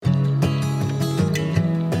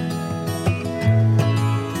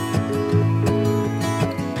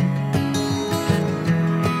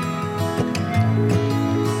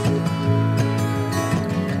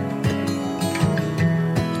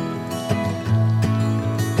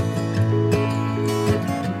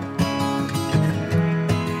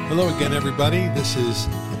Hello again, everybody. This is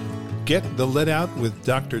Get the Lead Out with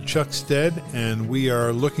Dr. Chuck Stead, and we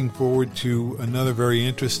are looking forward to another very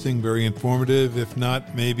interesting, very informative, if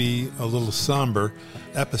not maybe a little somber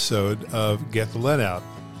episode of Get the Lead Out.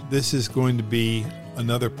 This is going to be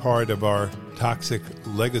another part of our Toxic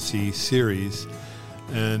Legacy series,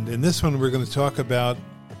 and in this one we're going to talk about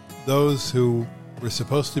those who were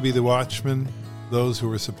supposed to be the watchmen, those who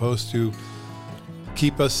were supposed to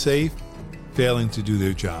keep us safe, failing to do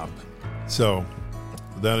their job. So,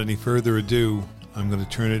 without any further ado, I'm going to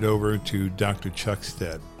turn it over to Dr. Chuck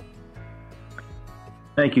Stead.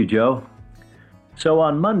 Thank you, Joe. So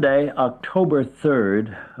on Monday, October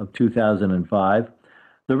 3rd of 2005,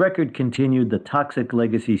 the Record continued the Toxic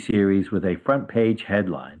Legacy series with a front-page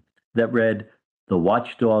headline that read, "The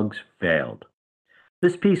Watchdogs Failed."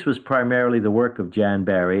 This piece was primarily the work of Jan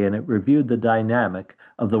Barry, and it reviewed the dynamic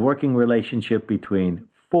of the working relationship between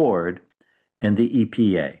Ford and the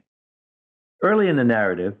EPA. Early in the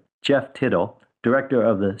narrative, Jeff Tittle, director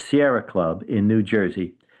of the Sierra Club in New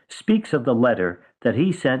Jersey, speaks of the letter that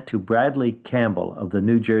he sent to Bradley Campbell of the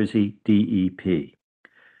New Jersey DEP.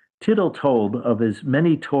 Tittle told of his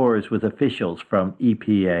many tours with officials from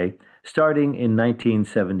EPA starting in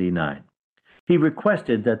 1979. He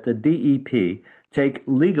requested that the DEP take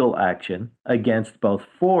legal action against both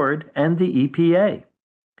Ford and the EPA.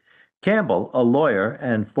 Campbell, a lawyer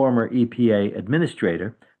and former EPA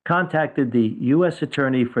administrator, contacted the U.S.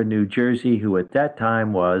 Attorney for New Jersey, who at that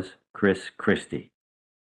time was Chris Christie.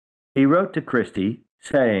 He wrote to Christie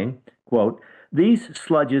saying, quote, "These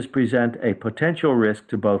sludges present a potential risk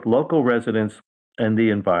to both local residents and the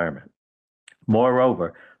environment.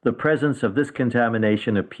 Moreover, the presence of this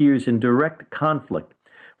contamination appears in direct conflict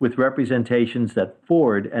with representations that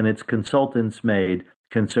Ford and its consultants made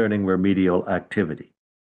concerning remedial activity."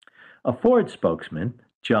 A Ford spokesman,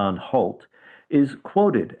 John Holt, is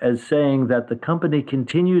quoted as saying that the company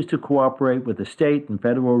continues to cooperate with the state and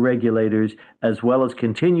federal regulators as well as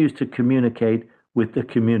continues to communicate with the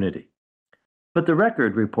community. But the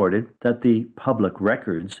Record reported that the public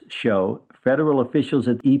records show federal officials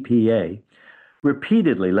at EPA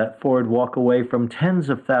repeatedly let Ford walk away from tens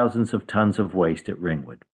of thousands of tons of waste at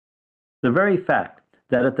Ringwood. The very fact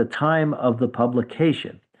that at the time of the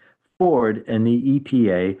publication, Ford and the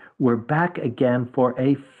EPA were back again for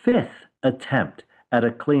a fifth attempt at a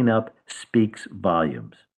cleanup speaks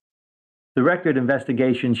volumes. The Record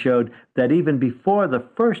investigation showed that even before the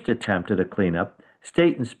first attempt at a cleanup,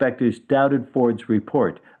 state inspectors doubted Ford's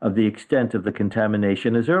report of the extent of the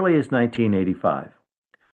contamination as early as 1985.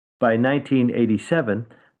 By 1987,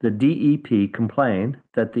 the DEP complained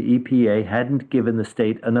that the EPA hadn't given the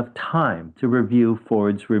state enough time to review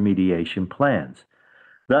Ford's remediation plans.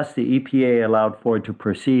 Thus, the EPA allowed Ford to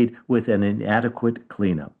proceed with an inadequate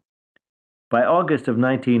cleanup. By August of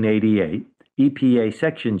 1988, EPA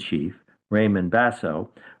Section Chief Raymond Basso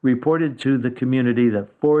reported to the community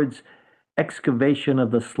that Ford's excavation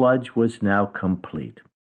of the sludge was now complete.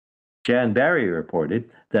 Jan Barry reported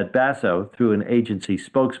that Basso, through an agency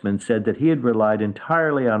spokesman, said that he had relied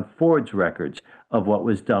entirely on Ford's records of what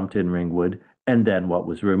was dumped in Ringwood and then what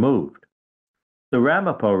was removed. The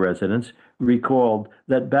Ramapo residents recalled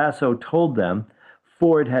that Basso told them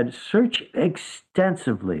Ford had searched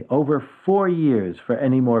extensively over 4 years for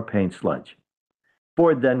any more paint sludge.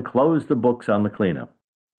 Ford then closed the books on the cleanup.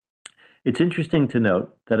 It's interesting to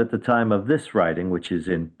note that at the time of this writing, which is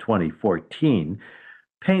in 2014,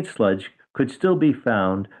 paint sludge could still be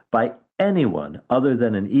found by anyone other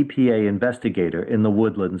than an EPA investigator in the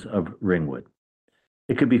woodlands of Ringwood.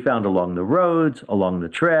 It could be found along the roads, along the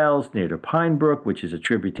trails, near to Pine Brook, which is a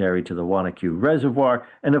tributary to the Wanacue Reservoir,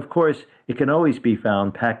 and of course, it can always be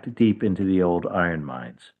found packed deep into the old iron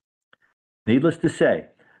mines. Needless to say,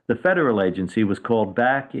 the federal agency was called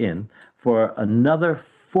back in for another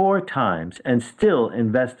 4 times, and still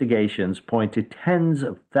investigations point to tens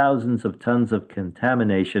of thousands of tons of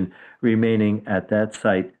contamination remaining at that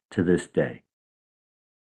site to this day.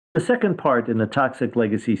 The second part in the Toxic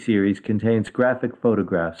Legacy series contains graphic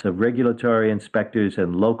photographs of regulatory inspectors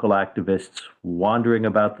and local activists wandering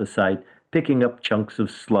about the site, picking up chunks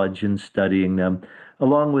of sludge and studying them,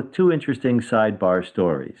 along with 2 interesting sidebar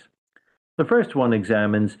stories. The first one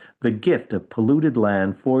examines the gift of polluted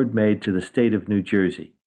land Ford made to the state of New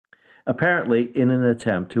Jersey, apparently in an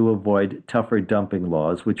attempt to avoid tougher dumping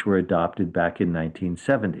laws which were adopted back in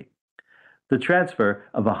 1970. The transfer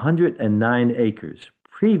of 109 acres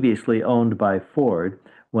previously owned by Ford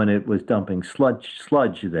when it was dumping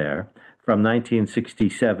sludge there from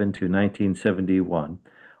 1967 to 1971,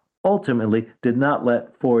 ultimately did not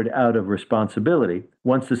let Ford out of responsibility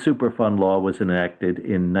once the Superfund law was enacted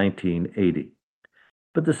in 1980.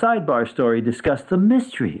 But the sidebar story discussed the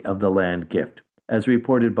mystery of the land gift, as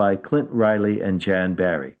reported by Clint Riley and Jan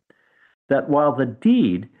Barry, that while the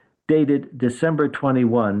deed dated December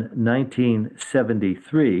 21,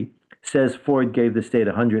 1973, says Ford gave the state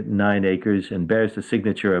 109 acres and bears the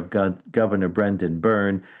signature of Governor Brendan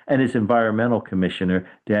Byrne and his environmental commissioner,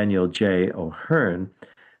 Daniel J. O'Hearn,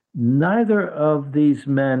 neither of these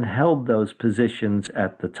men held those positions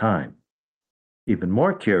at the time. Even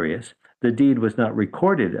more curious, the deed was not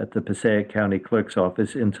recorded at the Passaic County Clerk's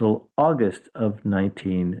office until August of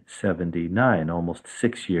 1979, almost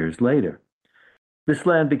 6 years later. This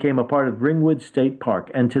land became a part of Ringwood State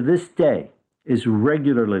Park, and to this day is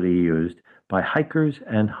regularly used by hikers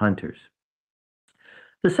and hunters.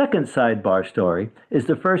 The second sidebar story is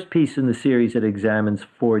the first piece in the series that examines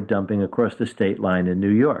Ford dumping across the state line in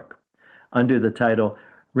New York, under the title,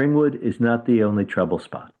 Ringwood is Not the Only Trouble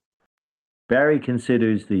Spot. Barry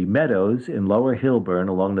considers the meadows in Lower Hilburn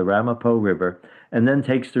along the Ramapo River and then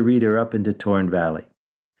takes the reader up into Torn Valley.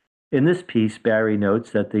 In this piece, Barry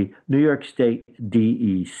notes that the New York State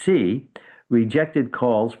DEC rejected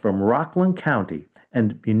calls from Rockland County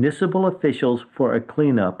and municipal officials for a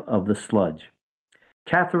cleanup of the sludge.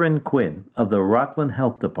 Catherine Quinn of the Rockland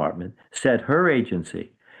Health Department said her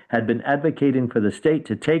agency had been advocating for the state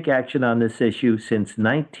to take action on this issue since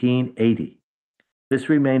 1980. This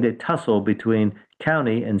remained a tussle between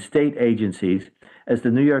county and state agencies as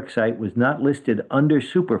the New York site was not listed under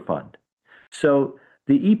Superfund, so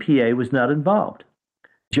the EPA was not involved.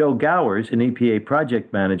 Joe Gowers, an EPA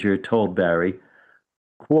project manager, told Barry,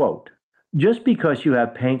 quote, just because you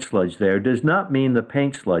have paint sludge there does not mean the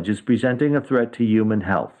paint sludge is presenting a threat to human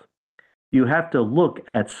health. You have to look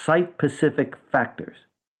at site-specific factors.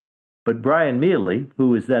 But Brian Mealy, who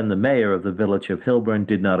was then the mayor of the village of Hilburn,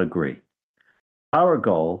 did not agree. Our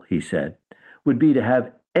goal, he said, would be to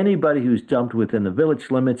have anybody who's dumped within the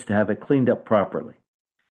village limits to have it cleaned up properly.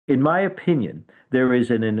 In my opinion, there is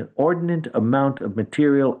an inordinate amount of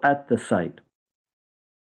material at the site.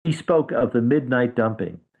 He spoke of the midnight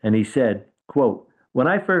dumping, and he said, quote, when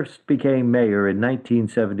I first became mayor in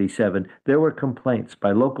 1977, there were complaints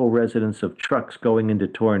by local residents of trucks going into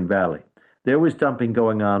Torn Valley. There was dumping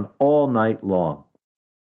going on all night long.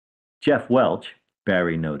 Jeff Welch,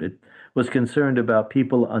 Barry noted, was concerned about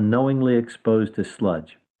people unknowingly exposed to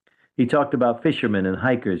sludge. He talked about fishermen and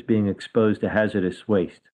hikers being exposed to hazardous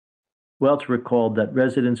waste. Welch recalled that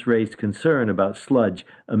residents raised concern about sludge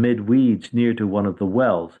amid weeds near to one of the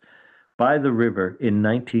wells by the river in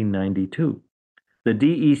 1992. The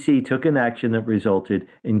DEC took an action that resulted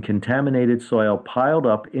in contaminated soil piled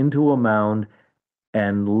up into a mound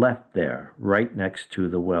and left there right next to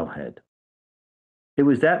the wellhead. It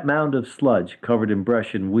was that mound of sludge covered in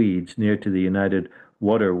brush and weeds near to the United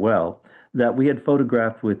Water well that we had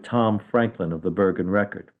photographed with Tom Franklin of the Bergen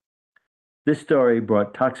Record. This story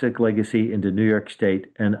brought toxic legacy into New York State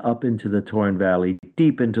and up into the Torn Valley,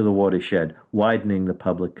 deep into the watershed, widening the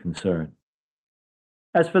public concern.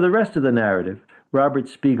 As for the rest of the narrative, Robert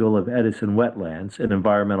Spiegel of Edison Wetlands, an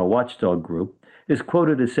environmental watchdog group, is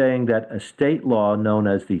quoted as saying that a state law known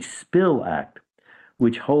as the Spill Act,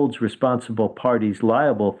 which holds responsible parties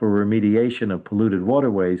liable for remediation of polluted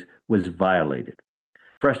waterways, was violated.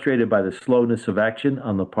 Frustrated by the slowness of action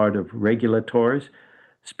on the part of regulators,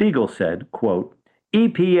 Spiegel said, quote,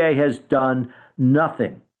 EPA has done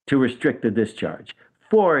nothing to restrict the discharge.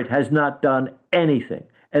 Ford has not done anything,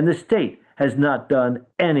 and the state has not done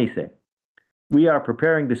anything. We are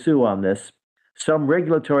preparing to sue on this. Some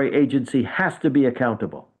regulatory agency has to be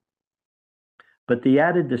accountable. But the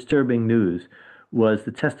added disturbing news was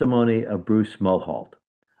the testimony of Bruce Mulhalt,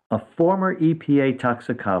 a former EPA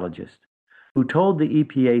toxicologist, who told the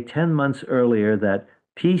EPA 10 months earlier that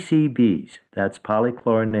PCBs, that's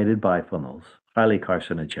polychlorinated biphenyls, highly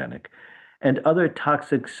carcinogenic, and other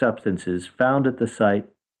toxic substances found at the site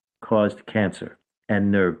caused cancer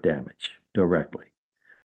and nerve damage directly.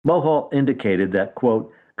 Mulhalt indicated that,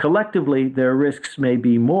 quote, collectively, their risks may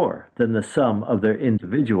be more than the sum of their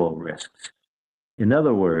individual risks. In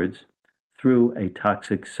other words, through a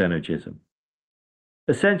toxic synergism.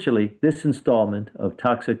 Essentially, this installment of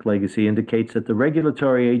Toxic Legacy indicates that the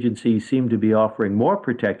regulatory agencies seem to be offering more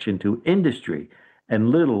protection to industry and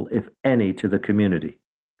little, if any, to the community.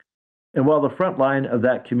 And while the front line of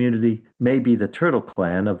that community may be the Turtle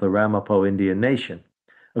Clan of the Ramapo Indian Nation,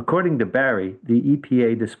 according to Barry, the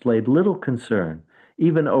EPA displayed little concern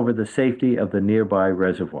even over the safety of the nearby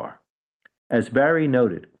reservoir. As Barry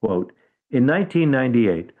noted, quote, in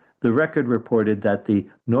 1998, the record reported that the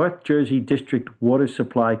North Jersey District Water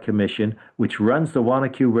Supply Commission, which runs the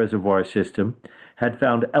Wanacue Reservoir system, had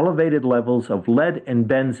found elevated levels of lead and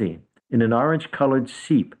benzene in an orange-colored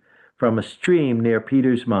seep from a stream near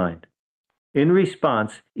Peter's mine. In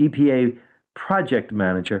response, EPA project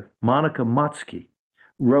manager Monica Motzke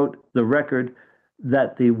wrote the record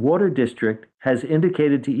that the water district has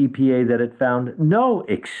indicated to EPA that it found no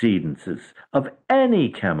exceedances of any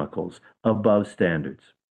chemicals above standards.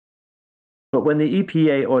 But when the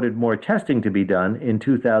EPA ordered more testing to be done in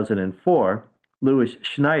 2004, Louis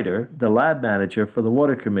Schneider, the lab manager for the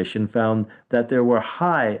Water Commission, found that there were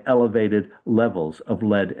high elevated levels of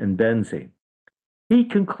lead and benzene. He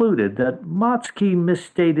concluded that Motzke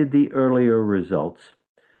misstated the earlier results,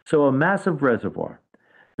 so a massive reservoir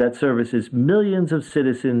that services millions of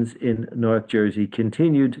citizens in North Jersey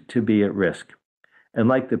continued to be at risk. And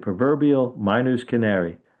like the proverbial miner's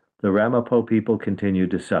canary, the Ramapo people continued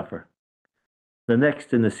to suffer. The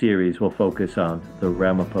next in the series will focus on the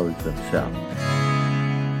Ramapos themselves.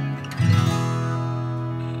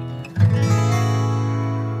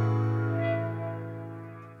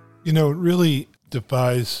 You know, it really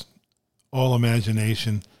defies all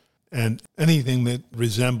imagination, and anything that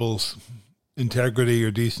resembles integrity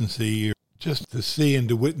or decency, or just to see and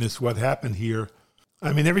to witness what happened here.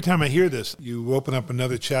 I mean, every time I hear this, you open up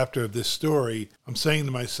another chapter of this story, I'm saying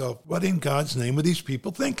to myself, what in God's name are these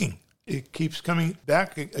people thinking? It keeps coming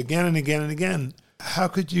back again and again and again. How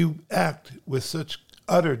could you act with such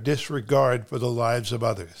utter disregard for the lives of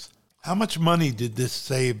others? How much money did this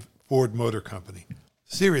save Ford Motor Company?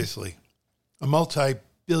 Seriously, a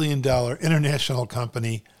multi-billion-dollar international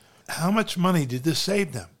company. How much money did this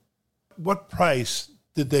save them? What price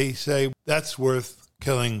did they say that's worth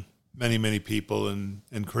killing many, many people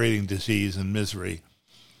and creating disease and misery?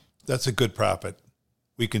 That's a good profit.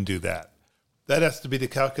 We can do that. That has to be the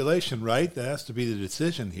calculation, right? That has to be the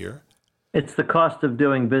decision here. It's the cost of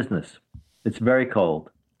doing business. It's very cold.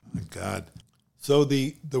 My God. So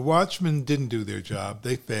the watchmen didn't do their job.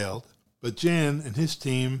 They failed. But Jan and his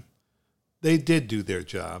team, they did do their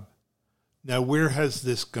job. Now, where has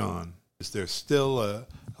this gone? Is there still a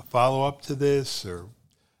follow-up to this? Or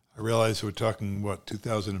I realize we're talking,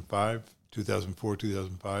 2005, 2004,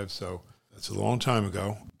 2005, so that's a long time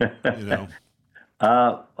ago, you know.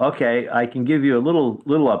 Okay, I can give you a little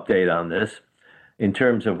update on this in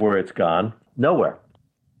terms of where it's gone. Nowhere.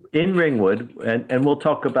 In Ringwood, and we'll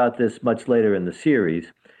talk about this much later in the series,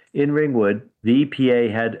 in Ringwood, the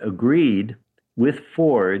EPA had agreed with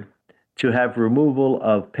Ford to have removal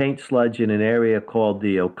of paint sludge in an area called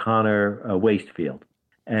the O'Connor waste field.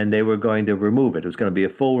 And they were going to remove it. It was going to be a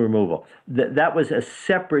full removal. That was a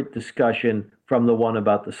separate discussion from the one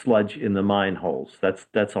about the sludge in the mine holes.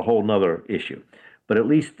 That's a whole nother issue. But at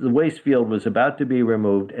least the waste field was about to be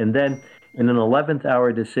removed. And then in an 11th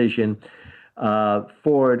hour decision,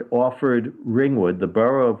 Ford offered Ringwood, the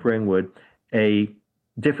borough of Ringwood, a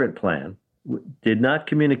different plan. Did not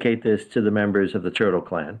communicate this to the members of the Turtle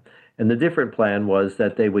Clan. And the different plan was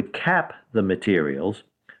that they would cap the materials,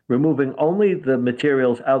 removing only the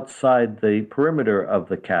materials outside the perimeter of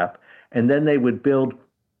the cap, and then they would build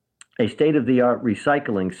a state-of-the-art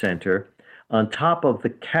recycling center on top of the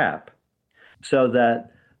cap so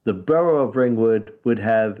that the borough of Ringwood would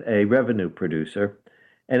have a revenue producer.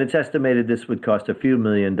 And it's estimated this would cost a few $1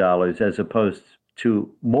 million as opposed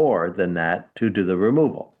to more than that to do the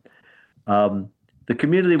removal. The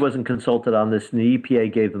community wasn't consulted on this, and the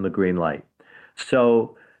EPA gave them the green light.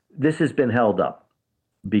 So this has been held up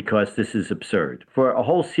because this is absurd for a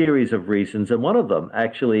whole series of reasons. And one of them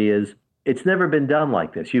actually is it's never been done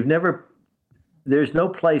like this. There's no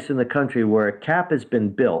place in the country where a cap has been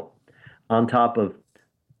built on top of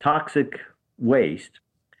toxic waste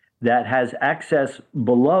that has access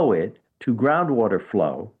below it to groundwater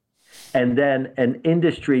flow, and then an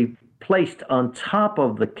industry placed on top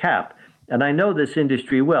of the cap. And I know this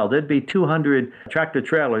industry well. There'd be 200 tractor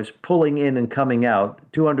trailers pulling in and coming out,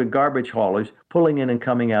 200 garbage haulers pulling in and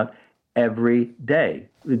coming out every day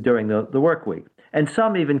during the work week. And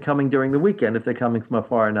some even coming during the weekend if they're coming from a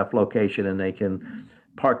far enough location and they can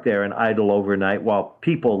park there and idle overnight while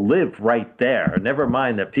people live right there. Never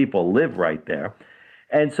mind that people live right there.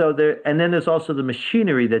 And so and then there's also the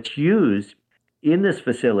machinery that's used in this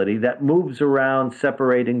facility that moves around,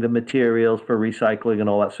 separating the materials for recycling and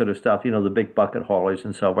all that sort of stuff, the big bucket haulers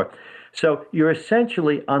and so forth. So you're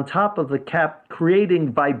essentially on top of the cap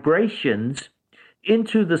creating vibrations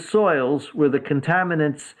into the soils where the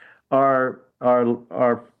contaminants are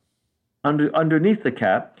underneath the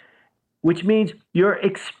cap, which means you're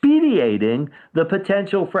expediting the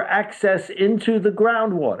potential for access into the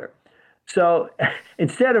groundwater. So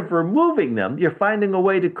instead of removing them, you're finding a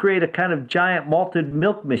way to create a kind of giant malted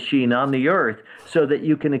milk machine on the earth so that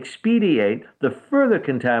you can expedite the further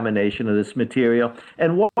contamination of this material.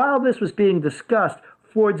 And while this was being discussed,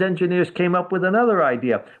 Ford's engineers came up with another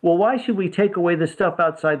idea. Well, why should we take away the stuff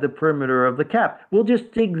outside the perimeter of the cap? We'll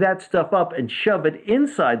just dig that stuff up and shove it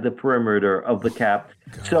inside the perimeter of the cap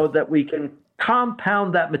so that we can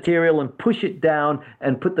compound that material and push it down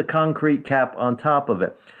and put the concrete cap on top of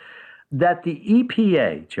it. That the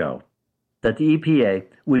EPA, Joe, that the EPA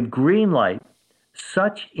would greenlight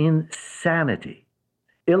such insanity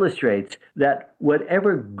illustrates that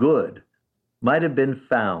whatever good might have been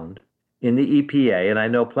found in the EPA, and I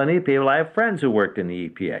know plenty of people, I have friends who worked in the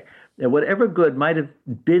EPA, and whatever good might have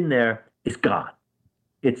been there is gone.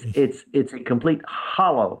 It's a complete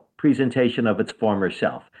hollow presentation of its former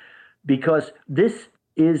self, because it's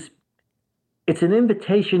an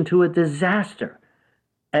invitation to a disaster.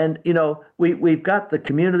 And, we've got the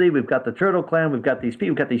community, we've got the Turtle Clan, we've got these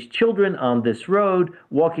people, we've got these children on this road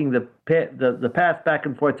walking the path back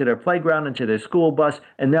and forth to their playground and to their school bus.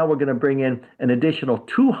 And now we're going to bring in an additional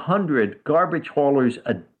 200 garbage haulers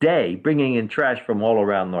a day, bringing in trash from all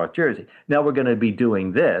around North Jersey. Now we're going to be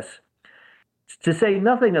doing this, to say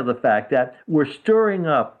nothing of the fact that we're stirring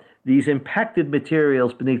up these impacted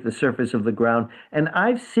materials beneath the surface of the ground. And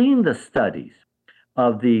I've seen the studies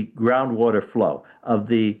of the groundwater flow, of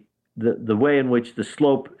the way in which the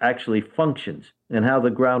slope actually functions and how the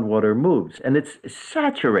groundwater moves. And it's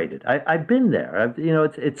saturated. I've been there.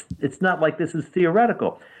 It's not like this is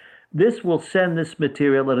theoretical. This will send this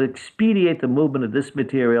material, it'll expedite the movement of this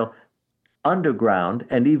material underground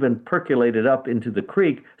and even percolate it up into the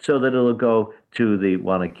creek so that it'll go to the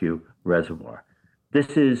Wanacue Reservoir.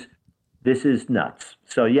 This is nuts.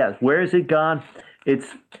 So yes, where is it gone? It's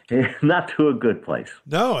not to a good place.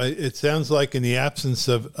 No, it sounds like in the absence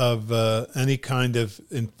of any kind of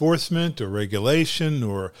enforcement or regulation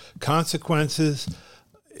or consequences,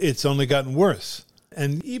 it's only gotten worse.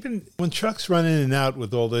 And even when trucks run in and out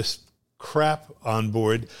with all this crap on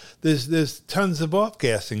board, there's tons of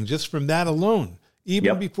off-gassing just from that alone.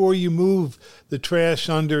 Even before you move the trash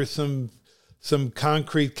under some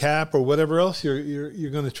concrete cap or whatever else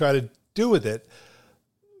you're going to try to do with it.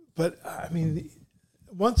 But I mean,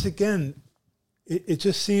 once again, it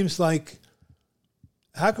just seems like,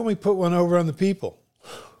 how can we put one over on the people?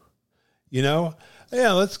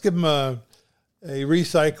 Let's give them a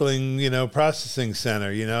recycling, processing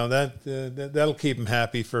center. That'll keep them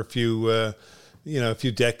happy for a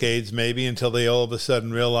few decades maybe, until they all of a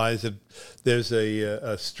sudden realize that there's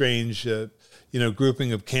a strange,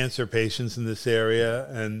 grouping of cancer patients in this area,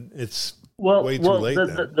 and it's way too late.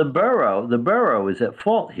 The borough is at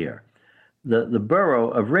fault here. The borough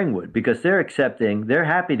of Ringwood, because they're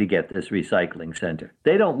happy to get this recycling center.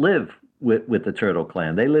 They don't live with the Turtle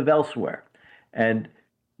Clan. They live elsewhere. And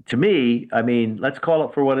to me, I mean, let's call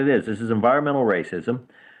it for what it is. This is environmental racism.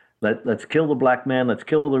 Let's kill the black man. Let's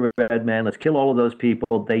kill the red man. Let's kill all of those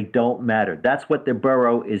people. They don't matter. That's what the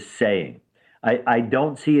borough is saying. I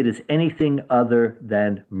don't see it as anything other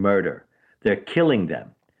than murder. They're killing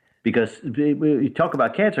them. Because we talk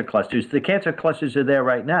about cancer clusters. The cancer clusters are there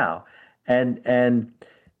right now. And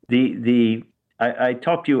I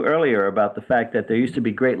talked to you earlier about the fact that there used to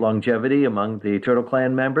be great longevity among the Turtle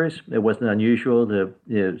Clan members. It wasn't unusual.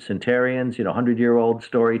 The centenarians, 100-year-old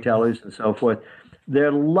storytellers and so forth.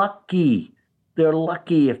 They're lucky. They're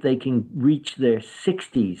lucky if they can reach their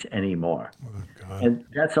 60s anymore. Oh, God. And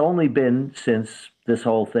that's only been since this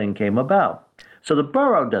whole thing came about. So the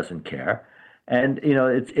borough doesn't care. And,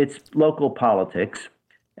 it's local politics.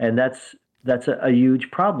 And that's a huge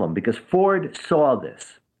problem, because Ford saw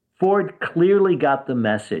this. Ford clearly got the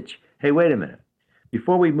message. Hey, wait a minute.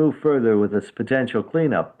 Before we move further with this potential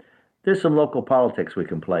cleanup, there's some local politics we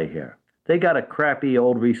can play here. They got a crappy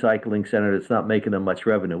old recycling center that's not making them much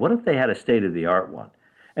revenue. What if they had a state-of-the-art one?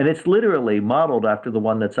 And it's literally modeled after the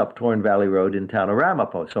one that's up Torn Valley Road in town of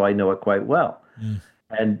Ramapo, so I know it quite well.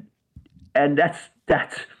 And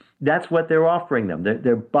that's what they're offering them.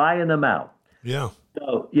 They're buying them out. Yeah.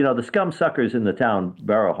 So, the scum suckers in the town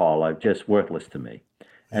borough hall are just worthless to me.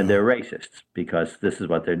 And they're racists, because this is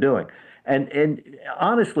what they're doing. And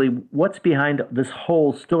honestly, what's behind this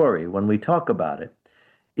whole story, when we talk about it,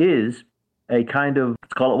 is a kind of,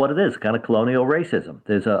 let's call it what it is, kind of colonial racism.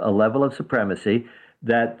 There's a level of supremacy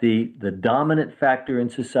that the dominant factor in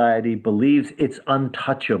society believes it's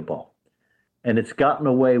untouchable. And it's gotten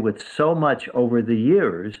away with so much over the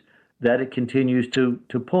years that it continues to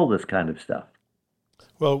pull this kind of stuff.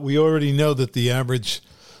 Well, we already know that the average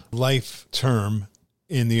life term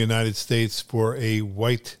in the United States for a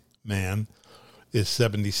white man is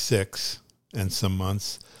 76 and some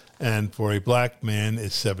months, and for a black man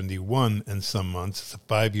is 71 and some months. It's a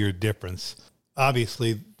 5-year difference.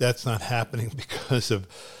 Obviously, that's not happening because of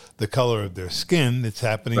the color of their skin. It's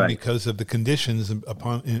happening because of the conditions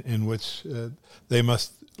in which they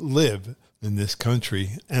must live in this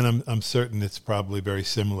country. And I'm certain it's probably very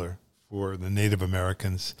similar for the Native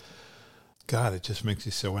Americans. God, it just makes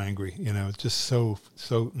you so angry. It's just so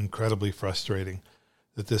incredibly frustrating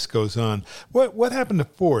that this goes on. What happened to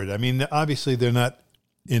Ford? I mean, obviously they're not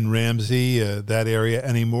in Ramsey, that area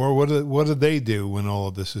anymore. What did they do when all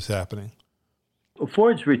of this was happening?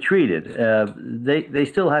 Ford's retreated. They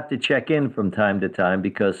still have to check in from time to time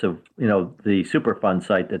because of the Superfund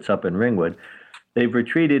site that's up in Ringwood. They've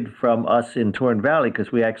retreated from us in Torn Valley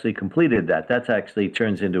because we actually completed that. That's actually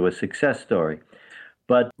turns into a success story.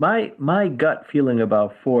 But my gut feeling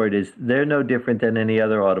about Ford is they're no different than any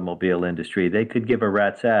other automobile industry. They could give a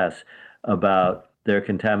rat's ass about their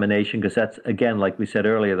contamination because that's, again, like we said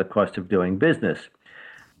earlier, the cost of doing business.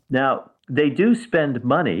 Now, they do spend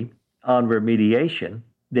money on remediation.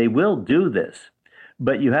 They will do this,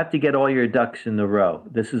 but you have to get all your ducks in a row.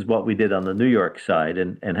 This is what we did on the New York side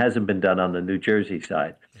and hasn't been done on the New Jersey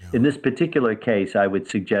side. Yeah. In this particular case, I would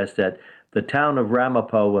suggest that the town of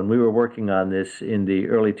Ramapo, when we were working on this in the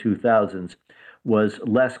early 2000s, was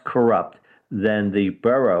less corrupt than the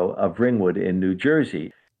borough of Ringwood in New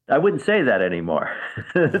Jersey. I wouldn't say that anymore.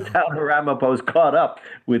 The town of Ramapo's caught up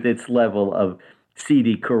with its level of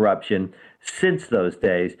seedy corruption since those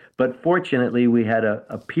days. But fortunately, we had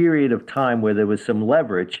a period of time where there was some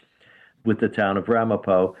leverage with the town of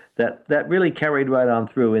Ramapo that really carried right on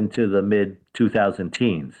through into the mid-2000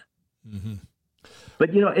 teens. Mm-hmm. But,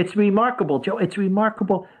 it's remarkable, Joe. It's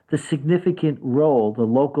remarkable the significant role the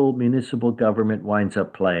local municipal government winds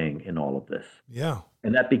up playing in all of this. Yeah.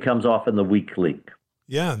 And that becomes often the weak link.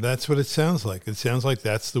 Yeah, that's what it sounds like. It sounds like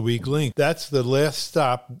that's the weak link. That's the last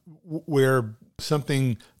stop where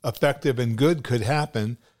something effective and good could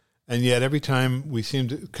happen. And yet every time we seem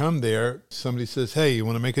to come there, somebody says, hey, you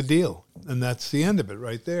want to make a deal? And that's the end of it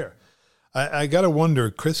right there. I got to wonder,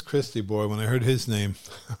 Chris Christie, boy, when I heard his name,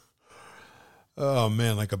 oh,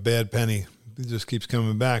 man, like a bad penny. It just keeps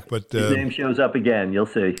coming back. But his name shows up again. You'll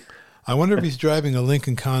see. I wonder if he's driving a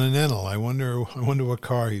Lincoln Continental. I wonder what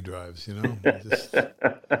car he drives,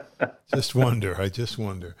 Just wonder. I just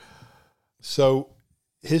wonder. So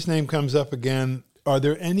his name comes up again. Are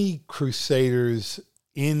there any crusaders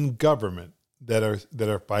in government that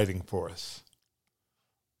are fighting for us?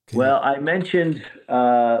 I mentioned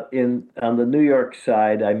on the New York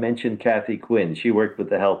side, I mentioned Kathy Quinn. She worked with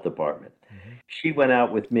the health department. She went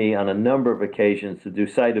out with me on a number of occasions to do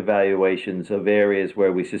site evaluations of areas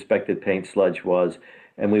where we suspected paint sludge was,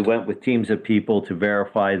 and we went with teams of people to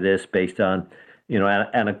verify this based on,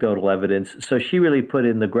 anecdotal evidence. So she really put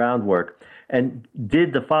in the groundwork and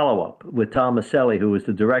did the follow-up with Tom Maselli, who was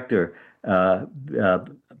the director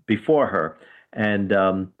before her, and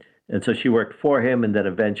so she worked for him, and then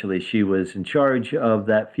eventually she was in charge of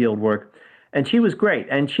that field work. And she was great,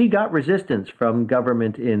 and she got resistance from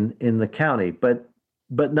government in the county, but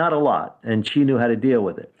not a lot, and she knew how to deal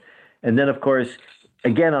with it. And then, of course,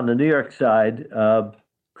 again on the New York side,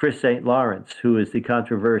 Chris St. Lawrence, who is the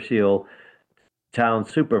controversial town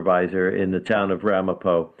supervisor in the town of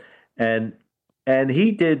Ramapo, and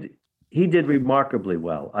he did remarkably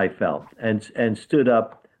well, I felt, and stood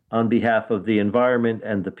up on behalf of the environment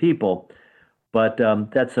and the people. But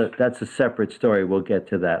that's a separate story. We'll get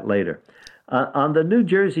to that later. On the New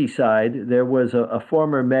Jersey side, there was a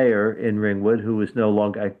former mayor in Ringwood who was no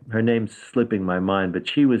longer, her name's slipping my mind, but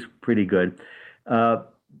she was pretty good.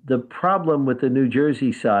 The problem with the New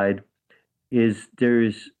Jersey side is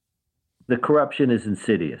the corruption is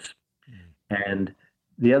insidious. And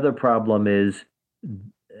the other problem is,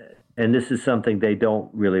 and this is something they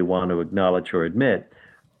don't really want to acknowledge or admit,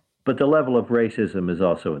 but the level of racism is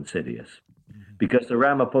also insidious. Because the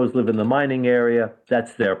Ramapos live in the mining area,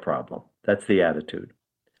 that's their problem. That's the attitude.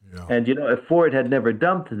 Yeah. And, if Ford had never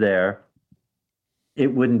dumped there,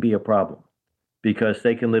 it wouldn't be a problem because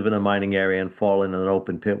they can live in a mining area and fall in an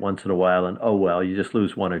open pit once in a while and, oh, well, you just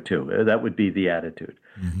lose one or two. That would be the attitude.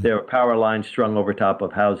 Mm-hmm. There are power lines strung over top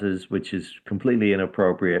of houses, which is completely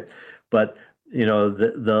inappropriate. But,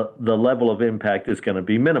 the level of impact is going to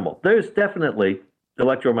be minimal. There's definitely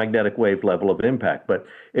electromagnetic wave level of impact, but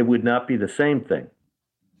it would not be the same thing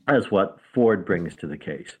as what Ford brings to the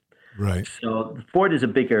case. Right. So Ford is a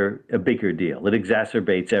bigger deal. It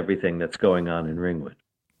exacerbates everything that's going on in Ringwood.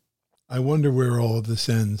 I wonder where all of this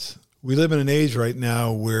ends. We live in an age right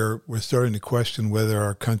now where we're starting to question whether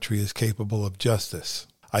our country is capable of justice.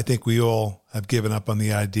 I think we all have given up on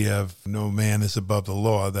the idea of no man is above the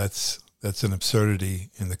law. That's an absurdity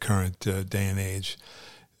in the current day and age.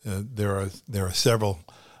 There are several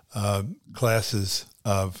classes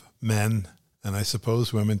of men, and I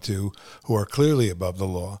suppose women too, who are clearly above the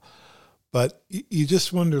law. But you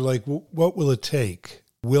just wonder, like, what will it take?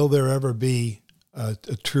 Will there ever be a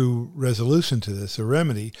true resolution to this, a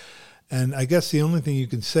remedy? And I guess the only thing you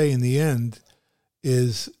can say in the end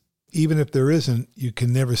is, even if there isn't, you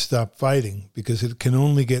can never stop fighting, because it can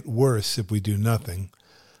only get worse if we do nothing.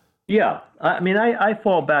 Yeah. I mean, I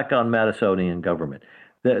fall back on Madisonian government.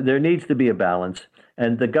 There needs to be a balance,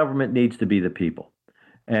 and the government needs to be the people.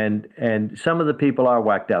 And some of the people are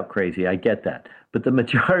whacked out crazy. I get that. But the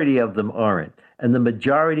majority of them aren't. And the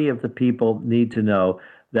majority of the people need to know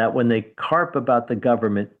that when they carp about the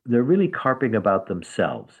government, they're really carping about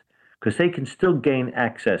themselves, because they can still gain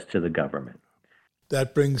access to the government.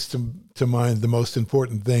 That brings to mind the most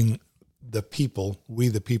important thing we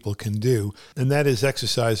the people can do, and that is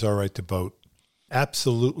exercise our right to vote.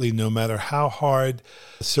 Absolutely, no matter how hard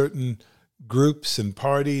certain groups and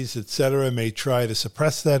parties, etc., may try to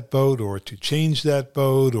suppress that vote or to change that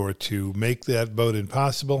vote or to make that vote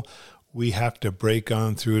impossible, we have to break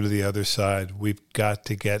on through to the other side. We've got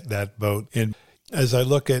to get that vote. And as I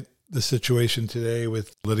look at the situation today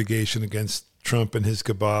with litigation against Trump and his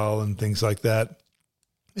cabal and things like that,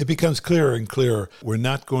 it becomes clearer and clearer. We're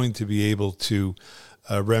not going to be able to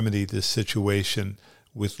remedy this situation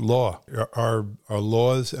with law. Our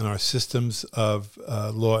laws and our systems of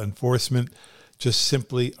law enforcement just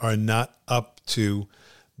simply are not up to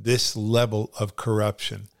this level of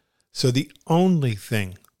corruption. So the only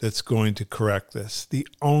thing that's going to correct this, the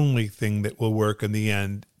only thing that will work in the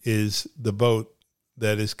end, is the vote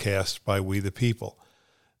that is cast by we the people.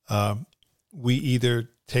 We either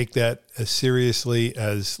take that as seriously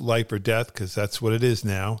as life or death, because that's what it is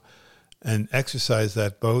now, and exercise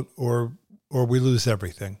that vote, or we lose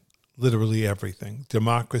everything, literally everything.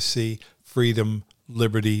 Democracy, freedom,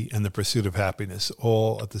 liberty, and the pursuit of happiness,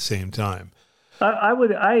 all at the same time.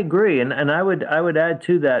 I agree, and I would add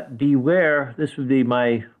to that, beware. This would be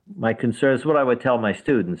my concern. This is what I would tell my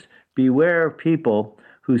students: beware of people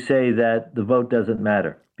who say that the vote doesn't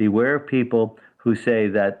matter. Beware of people who say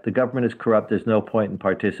that the government is corrupt, there's no point in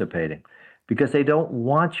participating, because they don't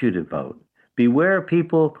want you to vote. Beware of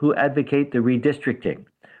people who advocate the redistricting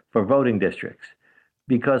for voting districts,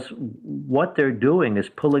 because what they're doing is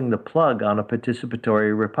pulling the plug on a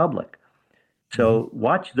participatory republic. So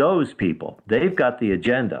watch those people. They've got the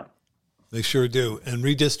agenda. They sure do. And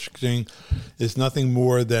redistricting is nothing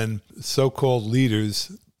more than so-called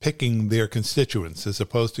leaders picking their constituents as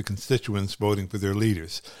opposed to constituents voting for their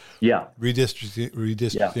leaders. Yeah.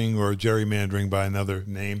 Redistricting or gerrymandering by another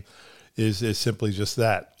name is simply just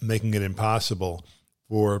that, making it impossible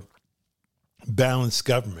for balanced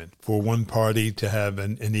government, for one party to have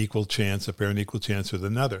an equal chance, a fair and equal chance with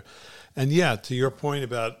another. And yeah, to your point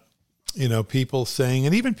about, people saying,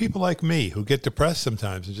 and even people like me who get depressed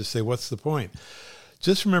sometimes and just say, what's the point?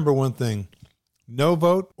 Just remember one thing: no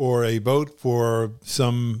vote, or a vote for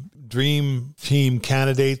some dream team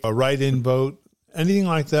candidate, a write-in vote, anything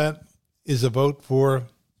like that, is a vote for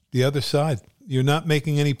the other side. You're not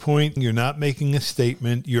making any point. You're not making a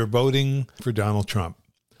statement. You're voting for Donald Trump.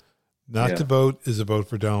 Not to vote is a vote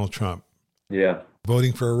for Donald Trump. Yeah.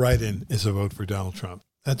 Voting for a write-in is a vote for Donald Trump.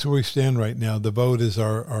 That's where we stand right now. The vote is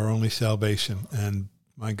our only salvation. And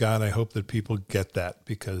my God, I hope that people get that,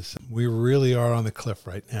 because we really are on the cliff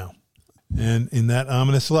right now. And in that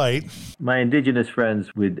ominous light, my indigenous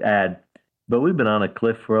friends would add, but we've been on a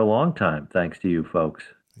cliff for a long time, thanks to you folks.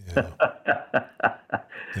 Yeah.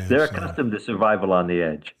 They're accustomed to survival on the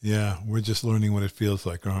edge. Yeah, we're just learning what it feels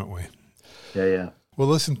like, aren't we? Yeah. Well,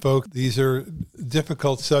 listen, folks, these are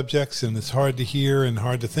difficult subjects, and it's hard to hear and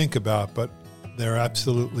hard to think about, but they're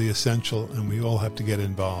absolutely essential, and we all have to get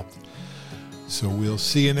involved. So we'll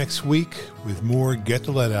see you next week with more Get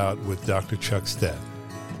the Let Out with Dr. Chuck Stead.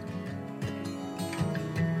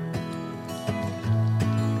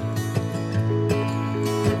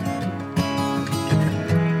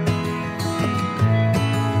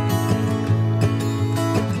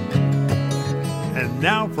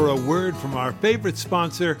 Now for a word from our favorite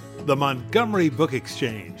sponsor, the Montgomery Book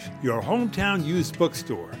Exchange, your hometown used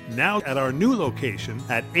bookstore, now at our new location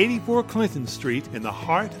at 84 Clinton Street in the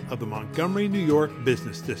heart of the Montgomery, New York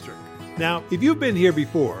Business District. Now, if you've been here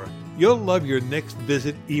before, you'll love your next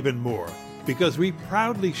visit even more, because we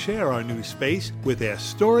proudly share our new space with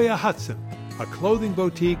Astoria Hudson, a clothing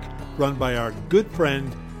boutique run by our good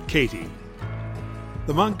friend, Katie.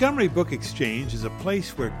 The Montgomery Book Exchange is a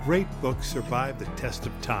place where great books survive the test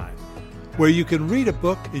of time. where you can read a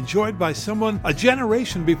book enjoyed by someone a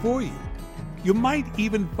generation before you. You might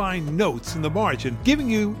even find notes in the margin giving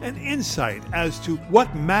you an insight as to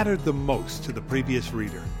what mattered the most to the previous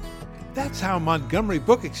reader. That's how Montgomery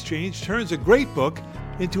Book Exchange turns a great book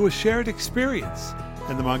into a shared experience.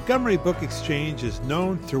 And the Montgomery Book Exchange is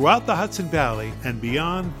known throughout the Hudson Valley and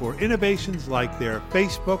beyond for innovations like their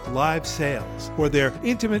Facebook Live sales or their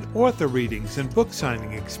intimate author readings and book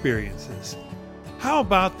signing experiences. How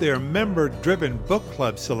about their member-driven book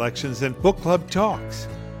club selections and book club talks?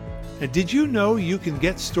 And did you know you can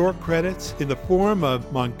get store credits in the form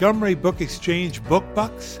of Montgomery Book Exchange Book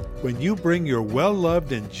Bucks when you bring your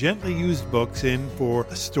well-loved and gently used books in for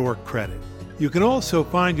a store credit? You can also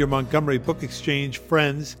find your Montgomery Book Exchange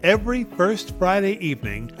friends every first Friday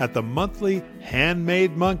evening at the monthly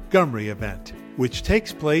Handmade Montgomery event, which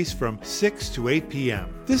takes place from 6 to 8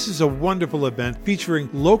 p.m. This is a wonderful event featuring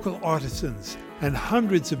local artisans and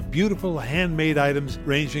hundreds of beautiful handmade items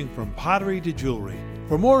ranging from pottery to jewelry.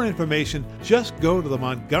 For more information, just go to the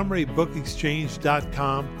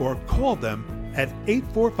MontgomeryBookExchange.com or call them at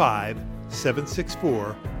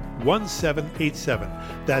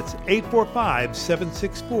 845-764-1787. That's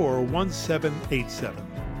 845-764-1787.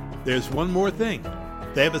 There's one more thing.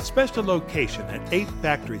 They have a special location at 8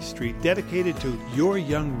 Factory Street dedicated to your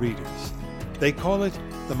young readers. They call it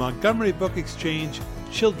the Montgomery Book Exchange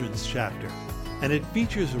Children's Chapter, and it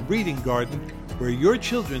features a reading garden where your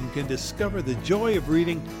children can discover the joy of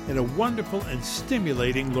reading in a wonderful and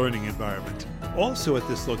stimulating learning environment. Also at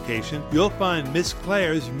this location, you'll find Miss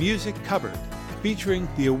Claire's Music Cupboard, featuring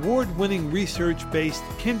the award-winning research-based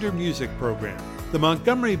Kinder Music program. The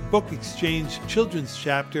Montgomery Book Exchange Children's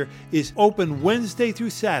Chapter is open Wednesday through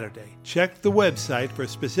Saturday. Check the website for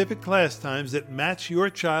specific class times that match your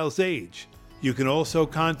child's age. You can also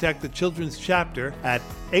contact the Children's Chapter at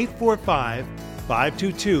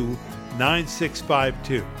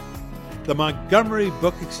 845-522-9652. The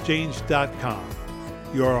MontgomeryBookExchange.com,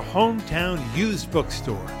 your hometown used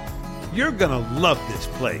bookstore. You're going to love this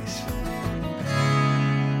place.